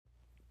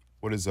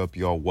What is up,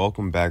 y'all?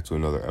 Welcome back to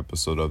another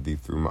episode of the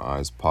Through My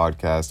Eyes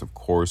podcast. Of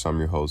course, I'm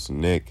your host,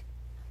 Nick.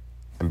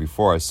 And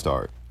before I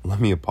start,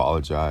 let me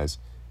apologize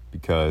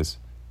because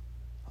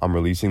I'm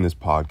releasing this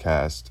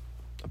podcast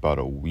about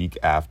a week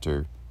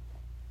after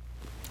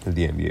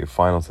the NBA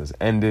Finals has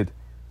ended.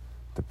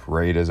 The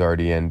parade has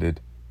already ended.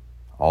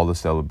 All the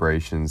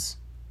celebrations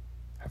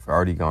have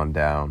already gone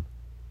down.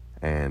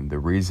 And the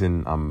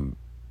reason I'm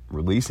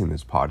releasing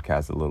this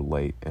podcast a little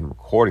late and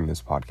recording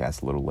this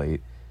podcast a little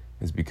late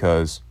is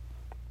because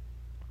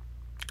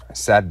I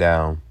sat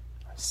down,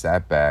 I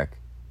sat back,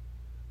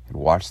 and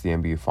watched the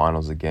NBA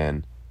Finals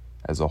again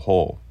as a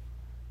whole,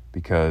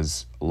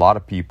 because a lot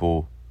of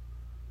people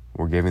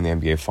were giving the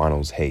NBA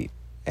Finals hate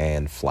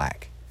and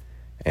flack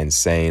and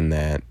saying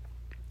that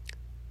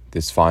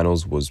this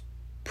Finals was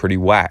pretty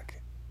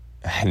whack.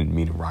 I didn't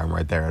mean to rhyme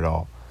right there at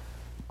all.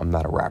 I'm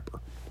not a rapper.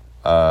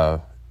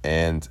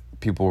 And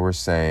people were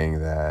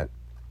saying that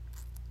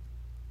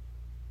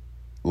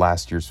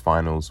last year's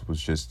Finals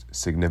was just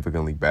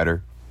significantly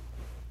better.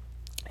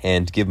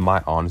 And to give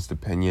my honest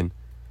opinion,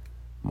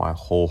 my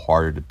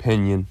wholehearted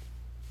opinion,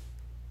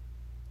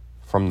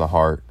 from the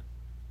heart,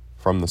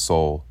 from the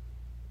soul,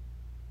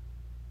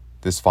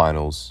 this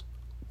Finals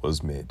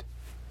was mid.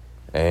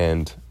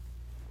 And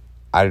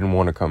I didn't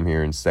want to come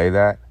here and say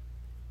that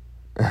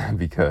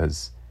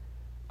because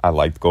I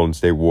liked Golden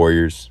State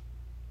Warriors.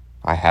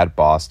 I had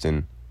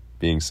Boston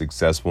being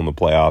successful in the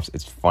playoffs.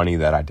 It's funny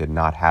that I did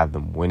not have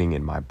them winning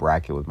in my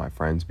bracket with my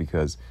friends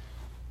because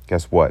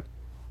guess what?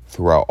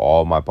 Throughout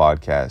all my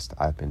podcast,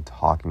 I've been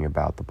talking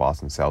about the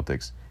Boston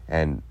Celtics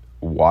and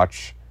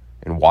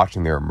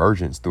watching their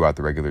emergence throughout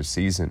the regular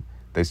season.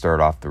 They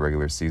started off the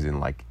regular season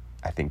like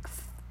I think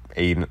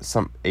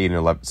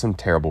 8-11, some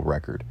terrible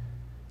record,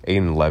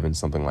 8-11,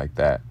 something like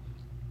that.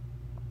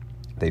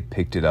 They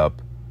picked it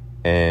up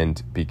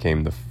and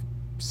became the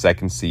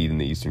second seed in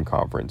the Eastern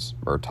Conference,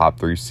 or top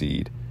 3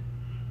 seed,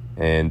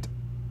 and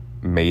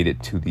made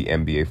it to the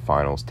NBA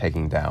Finals,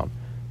 taking down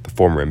the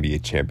former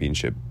NBA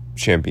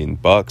champion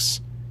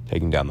Bucks,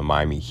 taking down the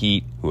Miami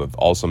Heat, who have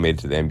also made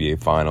it to the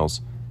NBA Finals,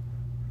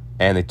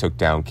 and they took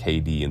down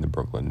KD and the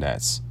Brooklyn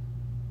Nets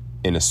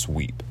in a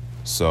sweep.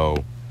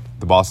 So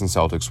the Boston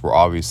Celtics were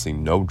obviously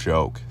no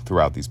joke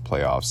throughout these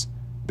playoffs.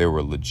 They were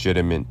a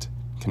legitimate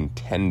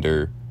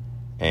contender,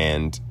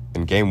 and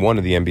in Game 1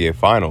 of the NBA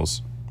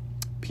Finals,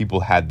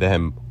 people had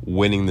them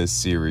winning this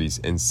series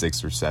in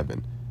 6 or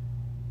 7.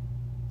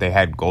 They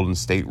had Golden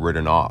State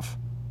written off.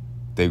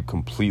 They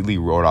completely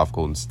wrote off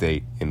Golden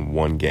State in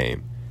one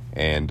game.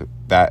 And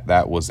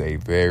that was a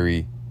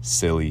very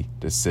silly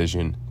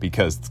decision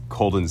because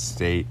Golden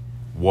State,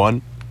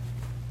 1,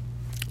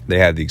 they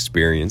had the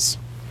experience.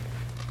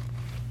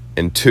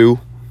 And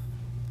 2,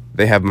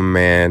 they have a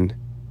man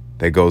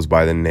that goes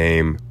by the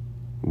name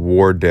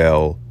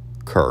Wardell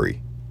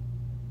Curry.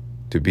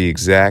 To be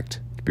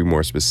exact, to be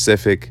more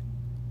specific,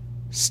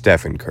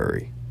 Stephen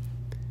Curry.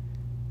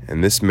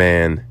 And this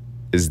man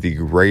is the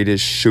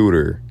greatest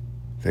shooter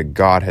that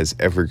God has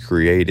ever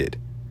created.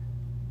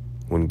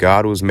 When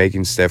God was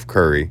making Steph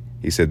Curry,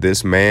 he said,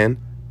 this man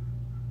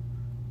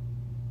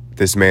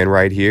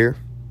right here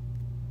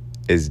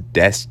is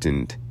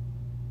destined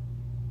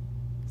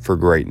for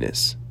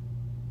greatness.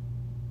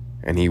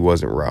 And he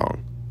wasn't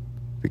wrong,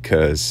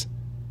 because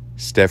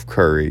Steph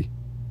Curry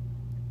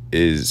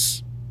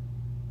is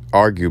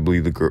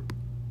arguably the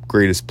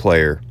greatest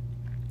player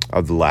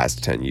of the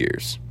last 10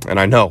 years. And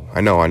I know.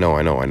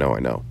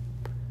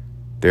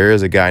 There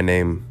is a guy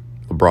named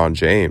LeBron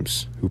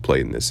James who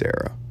played in this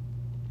era.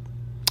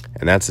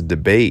 And that's a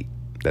debate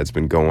that's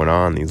been going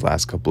on these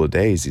last couple of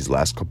days, these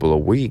last couple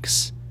of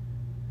weeks.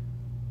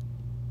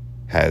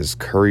 Has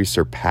Curry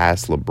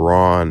surpassed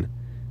LeBron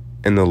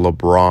in the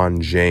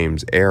LeBron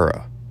James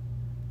era?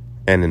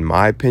 And in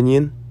my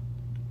opinion,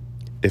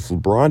 if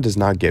LeBron does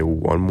not get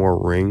one more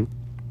ring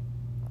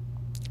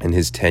in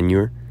his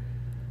tenure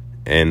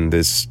and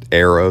this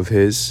era of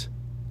his,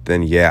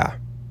 then yeah,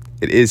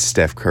 it is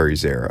Steph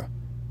Curry's era,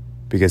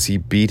 because he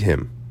beat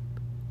him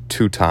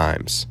 2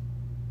 times.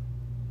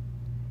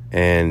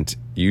 And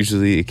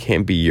usually it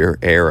can't be your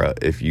era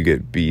if you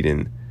get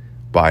beaten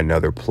by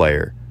another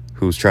player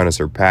who's trying to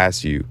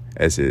surpass you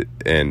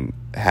and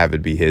have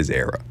it be his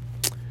era.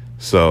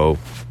 So,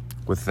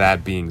 with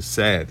that being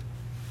said,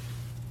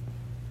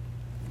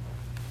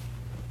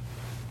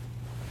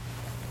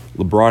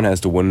 LeBron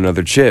has to win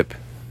another chip.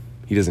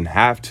 He doesn't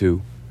have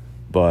to,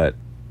 but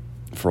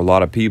for a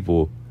lot of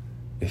people,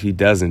 if he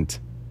doesn't,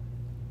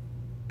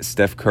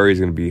 Steph Curry is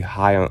going to be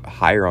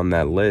higher on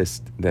that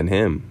list than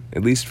him,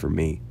 at least for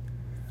me.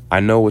 I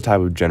know what type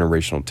of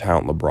generational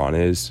talent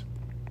LeBron is,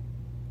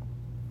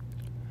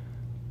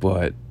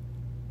 but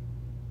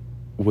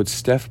what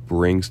Steph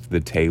brings to the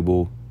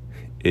table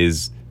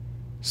is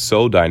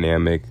so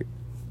dynamic,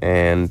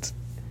 and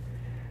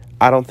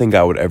I don't think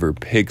I would ever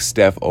pick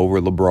Steph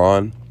over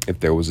LeBron if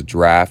there was a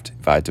draft.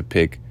 If I had to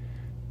pick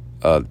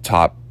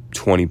top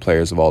 20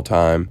 players of all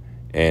time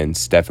and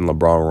Steph and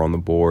LeBron were on the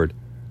board,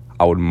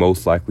 I would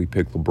most likely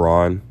pick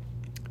LeBron,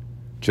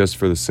 just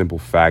for the simple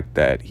fact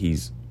that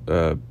he's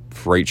a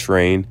freight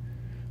train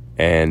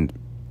and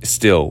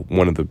still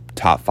one of the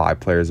top 5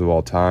 players of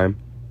all time.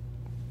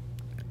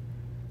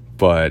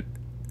 But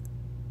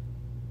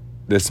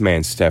this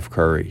man, Steph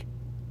Curry,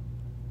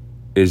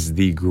 is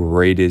the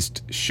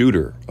greatest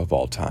shooter of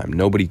all time.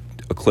 Nobody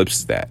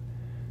eclipses that.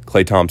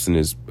 Klay Thompson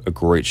is a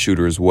great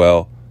shooter as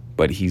well,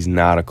 but he's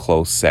not a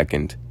close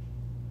second.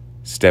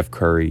 Steph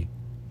Curry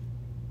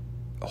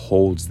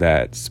holds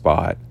that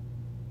spot,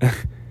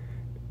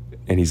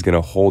 and he's going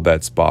to hold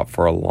that spot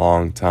for a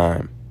long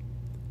time.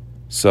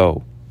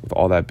 So, with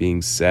all that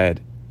being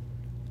said,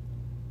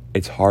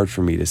 it's hard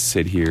for me to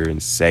sit here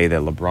and say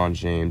that LeBron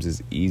James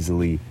is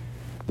easily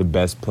the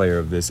best player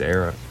of this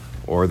era,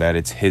 or that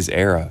it's his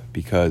era,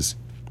 because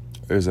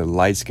there's a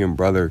light-skinned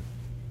brother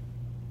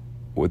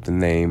with the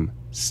name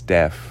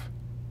Steph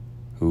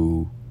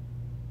who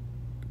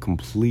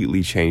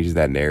completely changed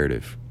that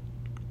narrative.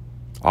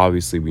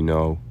 Obviously, we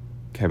know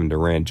Kevin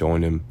Durant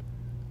joined him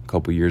a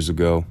couple years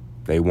ago.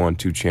 They won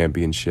 2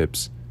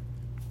 championships.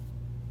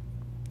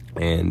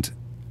 And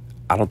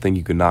I don't think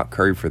you could knock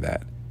Curry for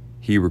that.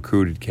 He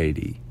recruited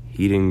KD.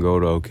 He didn't go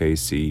to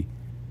OKC.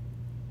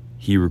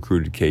 He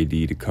recruited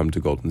KD to come to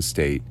Golden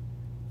State.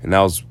 And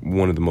that was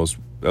one of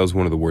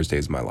the worst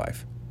days of my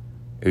life.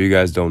 If you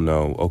guys don't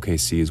know,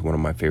 OKC is one of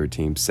my favorite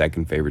teams,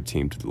 second favorite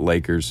team to the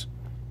Lakers.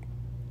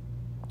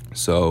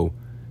 So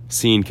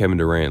seeing Kevin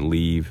Durant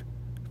leave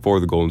for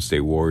the Golden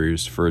State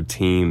Warriors, for a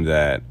team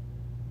that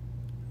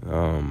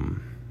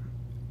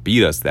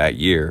beat us that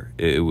year,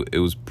 it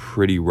was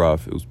pretty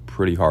rough. It was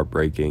pretty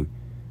heartbreaking.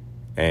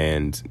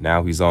 And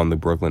now he's on the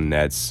Brooklyn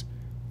Nets.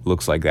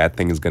 Looks like that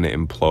thing is going to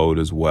implode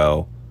as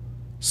well.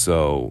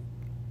 So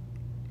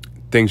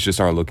things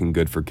just aren't looking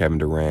good for Kevin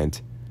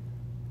Durant.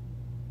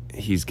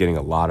 He's getting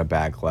a lot of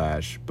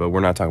backlash, but we're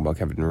not talking about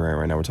Kevin Durant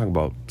right now. We're talking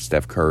about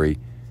Steph Curry.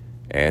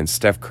 And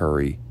Steph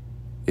Curry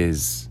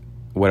is,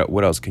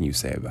 what else can you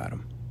say about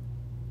him?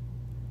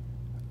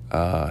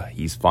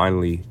 He's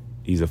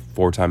a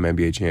 4-time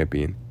NBA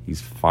champion.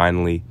 He's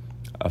finally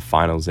a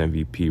Finals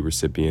MVP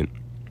recipient.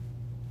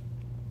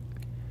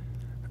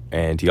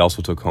 And he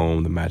also took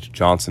home the Magic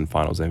Johnson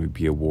Finals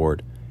MVP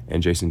award.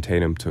 And Jason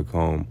Tatum took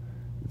home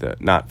the,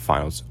 not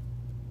Finals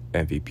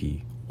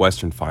MVP,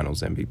 Western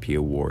Finals MVP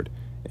award.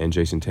 And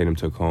Jason Tatum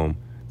took home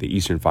the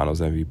Eastern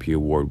Finals MVP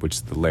award, which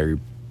is the Larry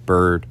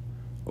Bird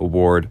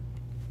Award.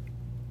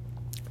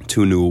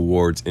 2 new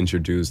awards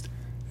introduced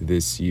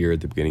this year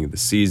at the beginning of the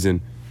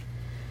season.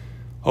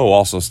 Oh,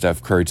 also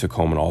Steph Curry took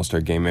home an All-Star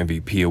Game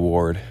MVP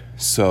award.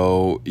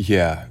 So,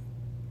 yeah,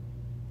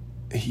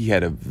 he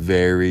had a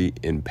very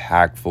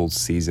impactful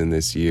season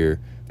this year.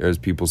 There's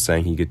people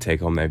saying he could take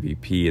home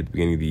MVP at the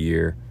beginning of the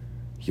year.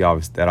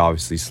 That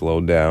obviously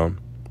slowed down.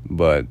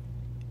 But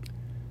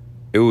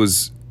it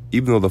was,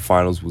 even though the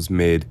finals was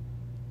mid,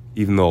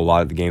 even though a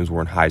lot of the games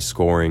weren't high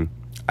scoring,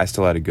 I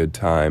still had a good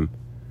time.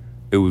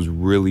 It was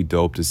really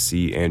dope to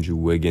see Andrew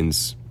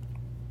Wiggins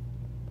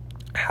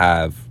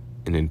have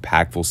an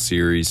impactful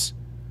series.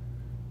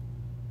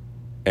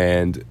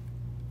 And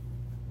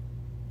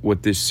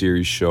what this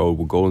series showed,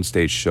 what Golden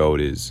State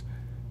showed, is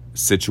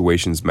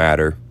situations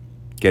matter.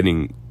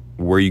 Getting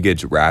where you get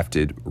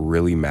drafted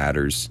really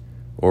matters.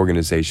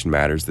 Organization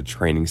matters. The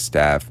training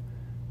staff,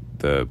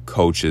 the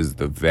coaches,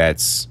 the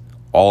vets,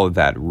 all of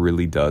that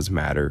really does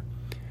matter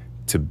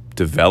to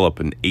develop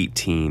an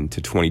 18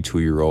 to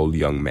 22-year-old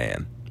young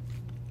man,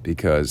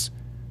 because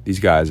these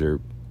guys are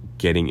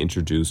getting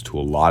introduced to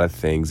a lot of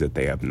things that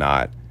they have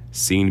not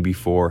seen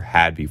before,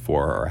 had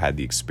before, or had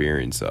the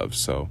experience of.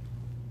 So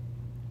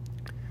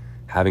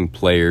having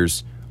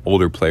players,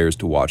 older players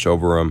to watch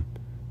over them,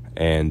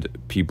 and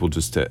people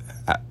just to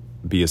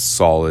be a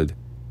solid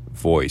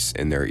voice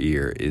in their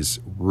ear is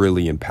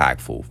really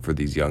impactful for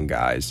these young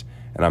guys.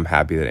 And I'm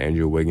happy that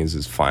Andrew Wiggins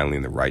is finally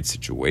in the right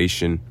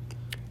situation.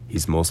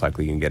 He's most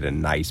likely going to get a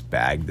nice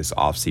bag this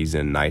offseason,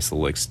 a nice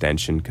little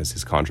extension, because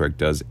his contract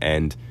does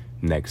end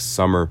next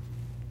summer.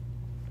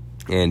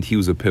 And he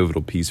was a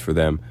pivotal piece for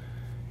them.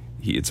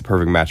 It's a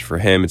perfect match for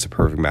him. It's a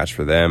perfect match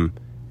for them.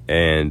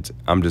 And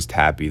I'm just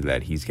happy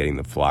that he's getting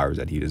the flowers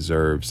that he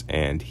deserves,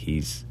 and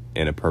he's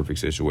in a perfect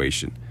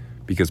situation.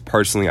 Because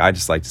personally, I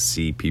just like to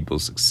see people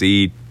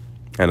succeed.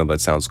 I know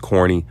that sounds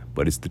corny,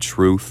 but it's the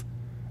truth.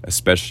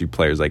 Especially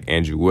players like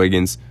Andrew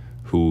Wiggins,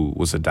 who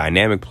was a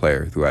dynamic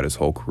player throughout his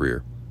whole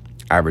career.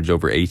 Averaged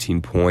over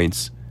 18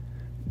 points,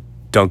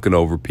 dunking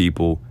over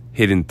people,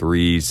 hitting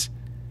threes,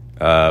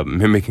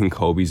 mimicking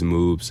Kobe's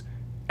moves.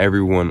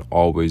 Everyone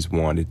always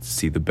wanted to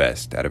see the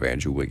best out of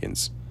Andrew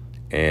Wiggins.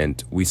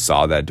 And we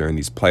saw that during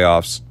these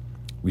playoffs.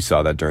 We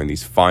saw that during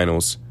these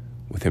finals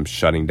with him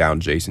shutting down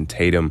Jason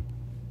Tatum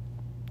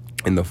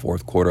in the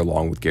fourth quarter,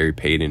 along with Gary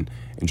Payton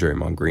and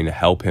Draymond Green to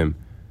help him.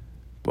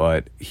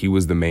 But he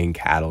was the main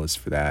catalyst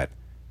for that.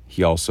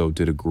 He also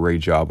did a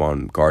great job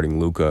on guarding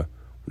Luka.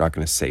 We're not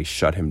going to say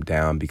shut him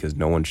down, because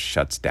no one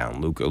shuts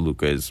down Luka.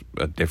 Luka is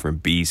a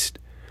different beast,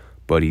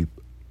 but he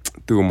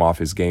threw him off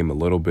his game a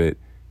little bit,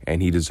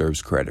 and he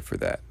deserves credit for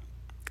that.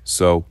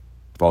 So,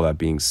 with all that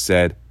being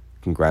said,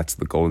 congrats to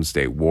the Golden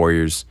State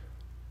Warriors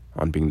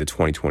on being the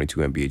 2022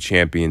 NBA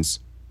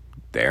champions.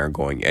 They aren't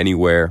going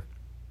anywhere.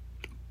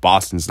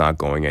 Boston's not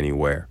going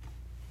anywhere.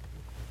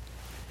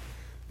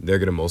 They're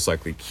going to most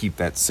likely keep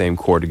that same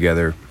core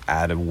together,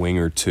 add a wing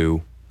or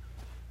two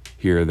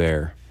here or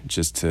there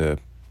just to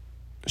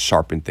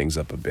sharpen things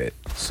up a bit.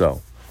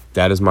 So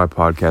that is my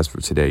podcast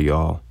for today,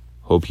 y'all.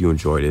 Hope you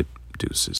enjoyed it. Deuces.